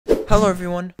Hello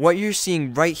everyone, what you're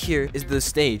seeing right here is the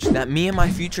stage that me and my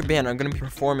future band are going to be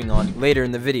performing on later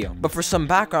in the video. But for some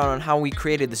background on how we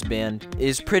created this band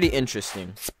is pretty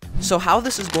interesting. So how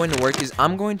this is going to work is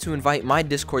I'm going to invite my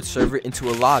Discord server into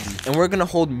a lobby and we're going to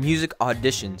hold music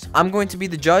auditions. I'm going to be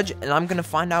the judge and I'm going to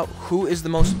find out who is the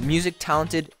most music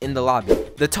talented in the lobby.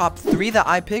 The top 3 that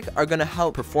I pick are going to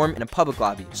help perform in a public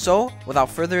lobby. So without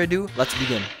further ado, let's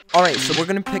begin. Alright, so we're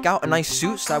going to pick out a nice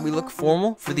suit so that we look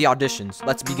formal for the auditions.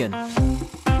 Let's begin.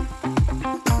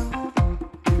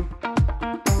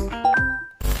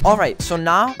 Alright, so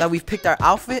now that we've picked our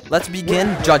outfit, let's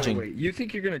begin judging. Wait, you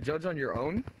think you're gonna judge on your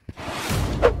own?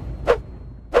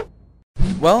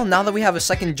 Well, now that we have a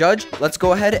second judge, let's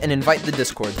go ahead and invite the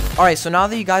Discord. Alright, so now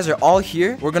that you guys are all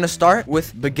here, we're gonna start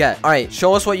with Baguette. Alright,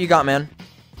 show us what you got, man.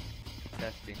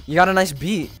 Testing. You got a nice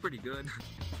beat. Pretty good.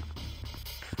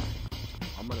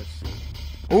 I'm gonna see.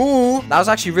 Ooh, that was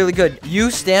actually really good. You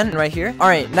stand right here.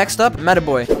 Alright, next up,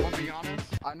 Metaboy. I'll be honest,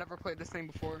 I've never played this thing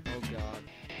before. Oh god.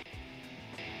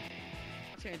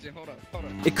 Change it, hold up.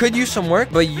 It could use some work,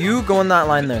 but you go in that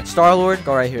line there. Star-Lord,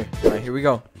 go right here. Alright, here we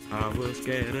go. I was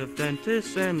scared of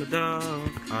dentists and the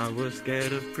dark. I was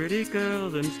scared of pretty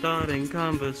girls and starting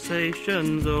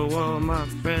conversations. Oh, all my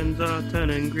friends are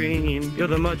turning green. You're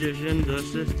the magician's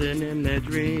assistant in their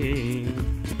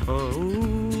dream. Oh,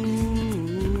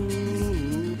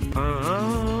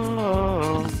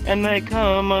 and they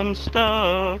come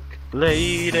unstuck.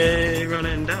 Lady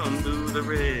running down through the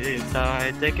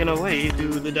riptide, taken away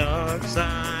to the dark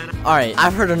side. Alright,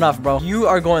 I've heard enough, bro. You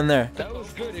are going there. That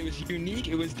was good. It was unique.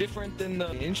 It was different than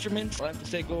the instruments. I'll have to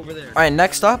say go over there. Alright,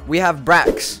 next up, we have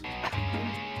Brax.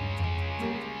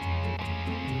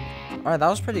 Alright, that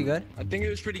was pretty good. I think it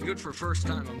was pretty good for first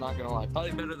time, I'm not gonna lie.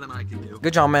 Probably better than I can do.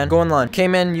 Good job, man. Go in line.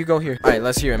 K-Man, you go here. Alright,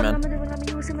 let's hear it, man.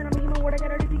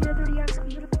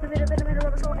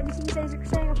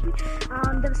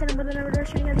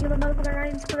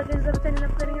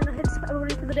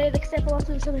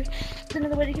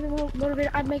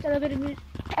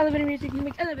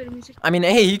 I mean,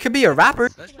 hey, you could be a rapper.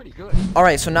 That's pretty good.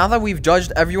 Alright, so now that we've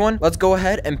judged everyone, let's go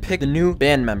ahead and pick the new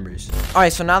band members.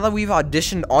 Alright, so now that we've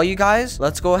auditioned all you guys,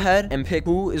 let's go ahead and pick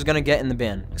who is gonna get in the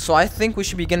band. So I think we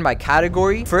should begin by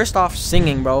category. First off,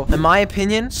 singing, bro. In my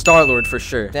opinion, Star-Lord for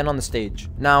sure. Stand on the stage.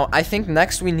 Now, I think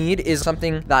next we need is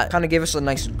something that kind of gave us a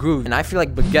nice groove, and I feel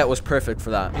like Baguette was perfect for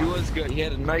that. He was good. He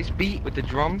had a nice beat with the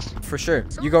drums. For sure.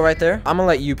 You go right there. I'm gonna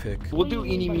let you pick. We'll do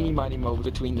eeny, meeny, miny, mo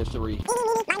between the 3.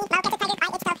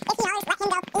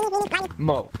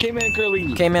 Mo. K-Man,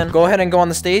 Curly. Okay, man, go ahead and go on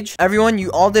the stage. Everyone,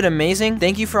 you all did amazing.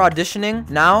 Thank you for auditioning.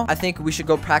 Now, I think we should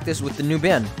go practice with the new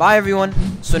band. Bye, everyone.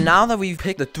 So now that we've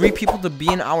picked the 3 people to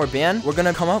be in our band, we're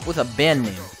gonna come up with a band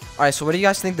name. Alright, so what do you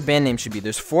guys think the band name should be?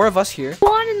 There's 4 of us here.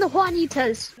 Juan and the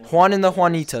Juanitas. Juan and the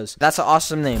Juanitas. That's an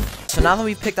awesome name. So now that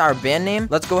we've picked our band name,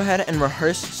 let's go ahead and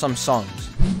rehearse some songs.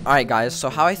 Alright guys, so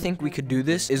how I think we could do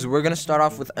this is we're gonna start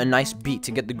off with a nice beat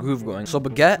to get the groove going. So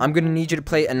Baguette, I'm gonna need you to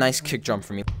play a nice kick drum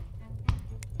for me.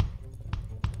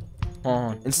 Hold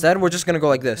on. Instead, we're just gonna go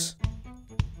like this.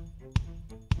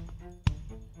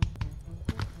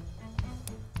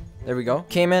 There we go.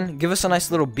 K-Man, give us a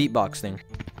nice little beatbox thing.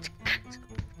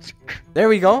 There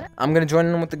we go. I'm gonna join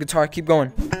in with the guitar. Keep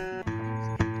going.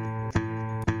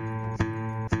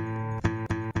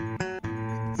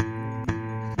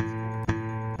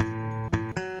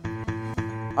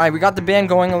 Alright, we got the band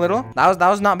going a little. That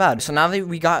was not bad. So now that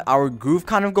we got our groove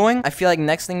kind of going, I feel like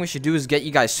next thing we should do is get you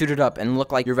guys suited up and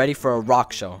look like you're ready for a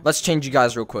rock show. Let's change you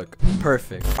guys real quick.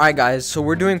 Perfect. Alright guys, so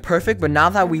we're doing perfect, but now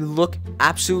that we look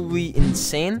absolutely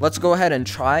insane, let's go ahead and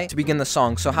try to begin the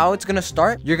song. So how it's gonna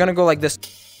start, you're gonna go like this.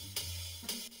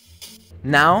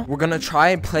 Now, we're gonna try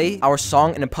and play our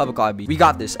song in a public lobby. We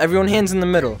got this. Everyone hands in the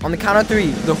middle. On the count of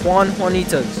 3, the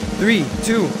Juanitas. 3,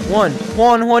 2, 1.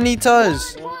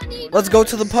 Juanitas! Let's go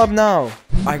to the pub now.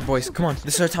 Alright, boys, come on.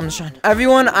 This is our time to shine.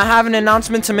 Everyone, I have an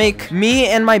announcement to make. Me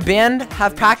and my band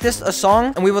have practiced a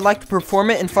song, and we would like to perform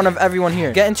it in front of everyone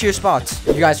here. Get into your spots.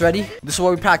 You guys ready? This is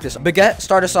what we practice. Baguette,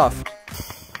 start us off.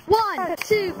 1,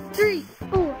 2, 3,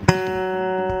 4.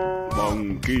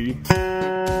 Monkey,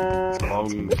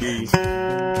 monkey,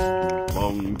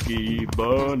 monkey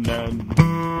banana.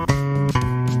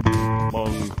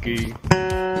 Monkey,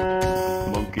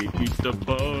 monkey eat the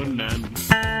banana.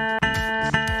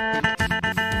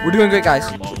 We're doing great, guys.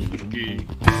 Monkey, monkey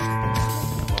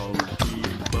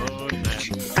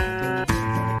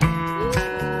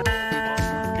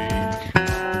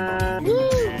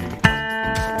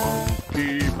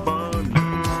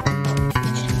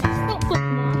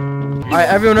Alright,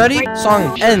 everyone ready?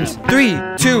 Song ends. 3,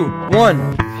 2,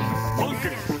 1.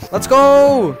 Let's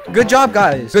go! Good job,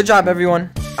 guys. Good job,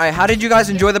 everyone. Alright, how did you guys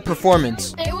enjoy the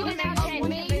performance? It was 10 out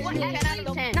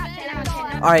of 10. Not 10 out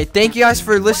of 10. Alright, thank you guys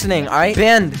for listening. Alright,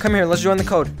 band, come here. Let's join the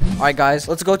code. Alright, guys,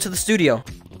 let's go to the studio.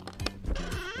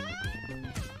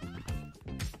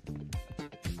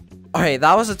 Alright,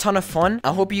 that was a ton of fun.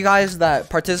 I hope you guys that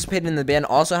participated in the band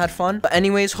also had fun. But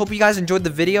anyways, hope you guys enjoyed the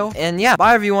video. And yeah,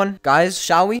 bye everyone. Guys,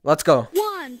 shall we? Let's go.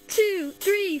 1, 2,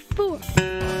 3, 4.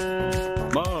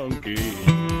 Monkey,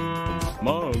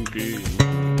 monkey,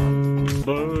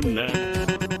 banana.